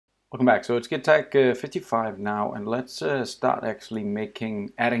Welcome back. So it's Git Tag 55 now, and let's start actually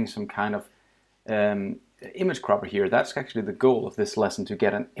adding some kind of image cropper here. That's actually the goal of this lesson, to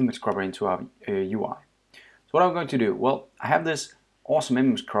get an image cropper into our UI. So what I'm going to do, well, I have this awesome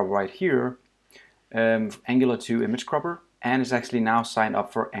image cropper right here, Angular 2 image cropper, and it's actually now signed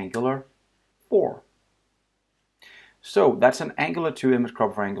up for Angular 4. So that's an Angular 2 image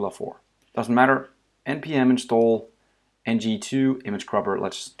cropper for Angular 4. Doesn't matter, npm install ng2 image cropper.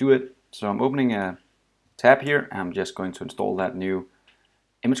 Let's do it. So I'm opening a tab here. I'm just going to install that new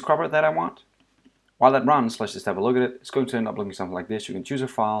image cropper that I want. While that runs, let's just have a look at it. It's going to end up looking something like this. You can choose a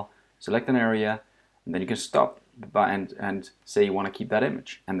file, select an area, and then you can stop and say you want to keep that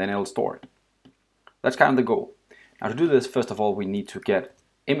image, and then it'll store it. That's kind of the goal. Now to do this, first of all, we need to get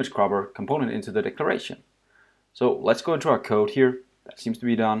image cropper component into the declaration. So let's go into our code here. That seems to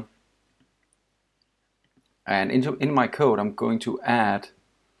be done. And in my code, I'm going to add,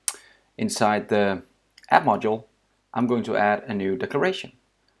 inside the app module, I'm going to add a new declaration.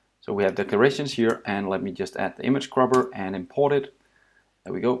 So we have declarations here, and let me just add the image cropper and import it.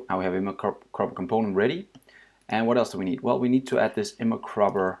 There we go. Now we have image cropper component ready. And what else do we need? Well, we need to add this image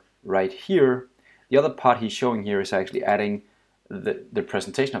cropper right here. The other part he's showing here is actually adding the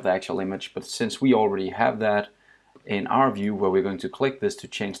presentation of the actual image, but since we already have that in our view where we're going to click this to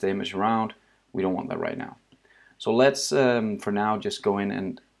change the image around, we don't want that right now. So let's, for now, just go in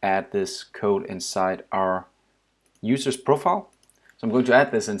and add this code inside our user's profile. So I'm going to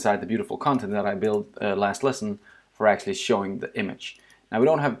add this inside the beautiful content that I built last lesson for actually showing the image. Now we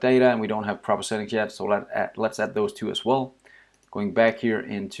don't have data and we don't have proper settings yet, so let's add those two as well. Going back here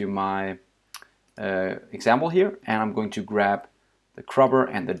into my example here, and I'm going to grab the cropper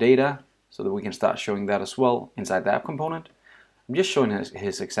and the data so that we can start showing that as well inside the app component. I'm just showing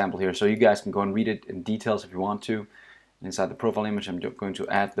his example here, so you guys can go and read it in details if you want to. Inside the profile image, I'm going to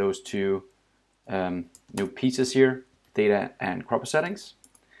add those two new pieces here, data and cropper settings.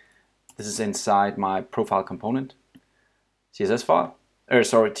 This is inside my profile component TS file.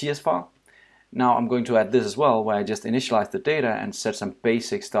 Now I'm going to add this as well, where I just initialize the data and set some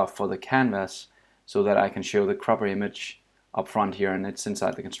basic stuff for the canvas so that I can show the cropper image up front here, and it's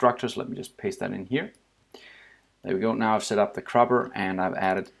inside the constructors. Let me just paste that in here. There we go. Now I've set up the cropper and I've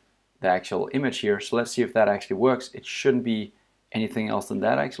added the actual image here. So let's see if that actually works. It shouldn't be anything else than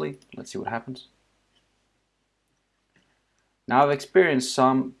that actually. Let's see what happens. Now I've experienced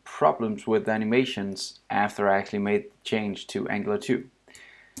some problems with the animations after I actually made the change to Angular 2.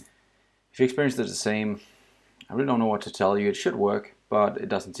 If you experienced it the same, I really don't know what to tell you. It should work, but it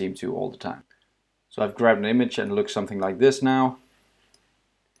doesn't seem to all the time. So I've grabbed an image and it looks something like this now.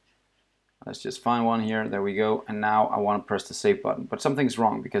 Let's just find one here, there we go, and now I want to press the save button. But something's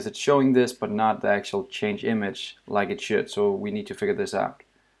wrong because it's showing this but not the actual change image like it should, so we need to figure this out.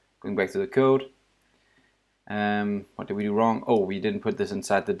 Going back to the code, what did we do wrong? Oh, we didn't put this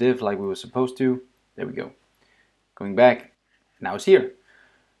inside the div like we were supposed to. There we go. Going back, now it's here.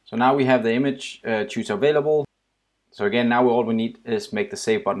 So now we have the image choose available. So again, now all we need is make the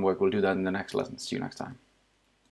save button work. We'll do that in the next lesson. See you next time.